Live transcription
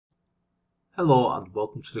Hello and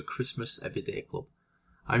welcome to the Christmas Everyday Club.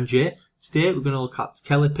 I'm Jay. Today we're going to look at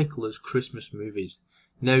Kellie Pickler's Christmas Movies.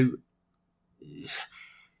 Now,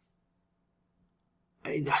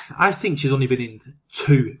 I think she's only been in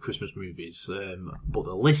 2 Christmas movies, but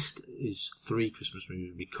the list is 3 Christmas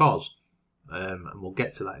movies because, and we'll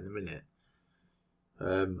get to that in a minute,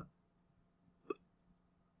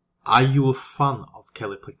 are you a fan of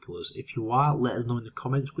Kellie Pickler's? If you are, let us know in the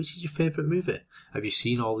comments which is your favourite movie. Have you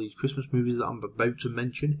seen all these Christmas movies that I'm about to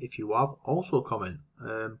mention? If you have, also comment.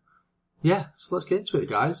 Yeah, so let's get into it,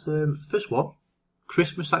 guys. First one,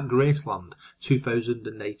 Christmas at Graceland,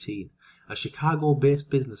 2018. A Chicago-based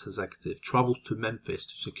business executive travels to Memphis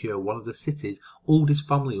to secure one of the city's oldest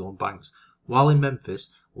family-owned banks. While in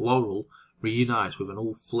Memphis, Laurel reunites with an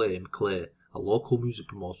old flame, Clay, a local music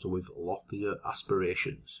promoter with loftier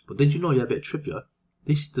aspirations. But did you know, a bit of trivia,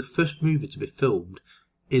 this is the first movie to be filmed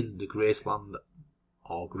in the Graceland,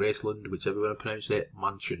 or Graceland, whichever you want to pronounce it,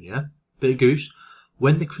 mansion, yeah? Bit of goose.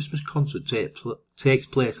 When the Christmas concert takes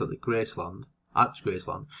place at Graceland,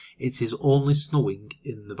 it is only snowing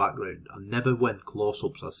in the background, and never when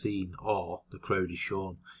close-ups are seen or the crowd is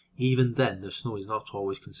shown. Even then, the snow is not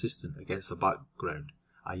always consistent against the background,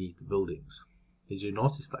 i.e. the buildings. Did you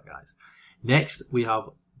notice that, guys? Next, we have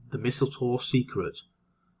The Mistletoe Secret.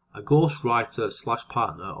 A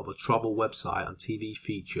ghostwriter/partner of a travel website and TV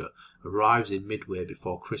feature arrives in Midway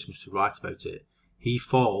before Christmas to write about it. He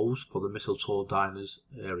falls for the Mistletoe Diners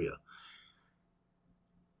area,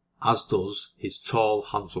 as does his tall,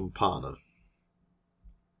 handsome partner.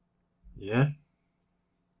 Yeah?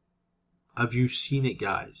 Have you seen it,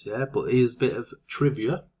 guys? Yeah, but here's a bit of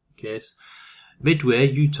trivia, in case. Midway,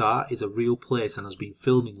 Utah is a real place and has been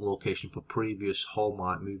filming location for previous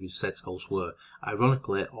Hallmark movies set elsewhere.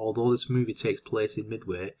 Ironically, although this movie takes place in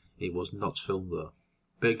Midway, it was not filmed there.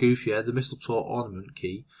 Bit of goose, yeah, the mistletoe ornament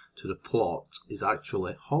key to the plot is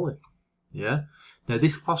actually holly. Yeah? Now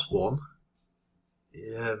this last one,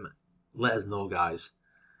 let us know, guys.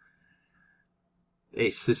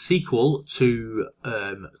 It's the sequel to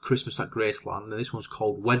Christmas at Graceland, and this one's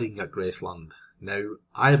called Wedding at Graceland. Now,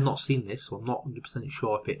 I have not seen this, so I'm not 100%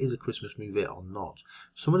 sure if it is a Christmas movie or not.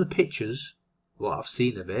 Some of the pictures, what I've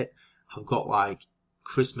seen of it, have got like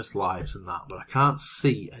Christmas lights and that, but I can't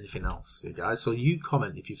see anything else, you guys. So you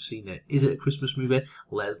comment if you've seen it. Is it a Christmas movie?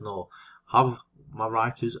 Let us know. Have my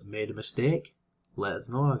writers made a mistake? Let us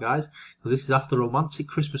know, guys. Because this is after romantic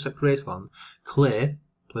Christmas at Graceland. Clay,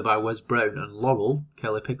 played by Wes Brown, and Laurel,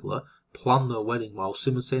 Kellie Pickler, plan their wedding while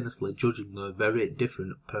simultaneously judging their very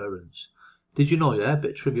different parents. Did you know, yeah, a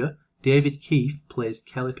bit of trivia, David Keith plays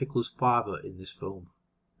Kellie Pickler's father in this film.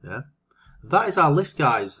 Yeah? That is our list,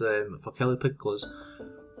 guys, for Kellie Pickler's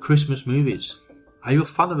Christmas movies. Are you a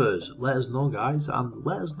fan of hers? Let us know, guys, and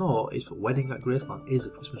let us know if Wedding at Graceland is a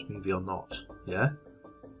Christmas movie or not. Yeah?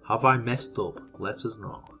 Have I messed up? Let us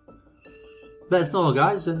know. Let us know,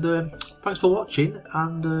 guys, and thanks for watching,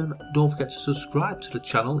 and don't forget to subscribe to the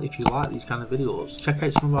channel if you like these kind of videos. Check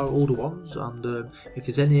out some of our older ones, and if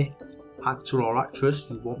there's any actor or actress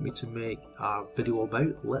you want me to make a video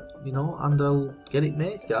about, let me know and I'll get it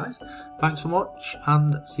made, guys. Thanks so much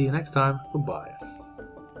and see you next time. Goodbye.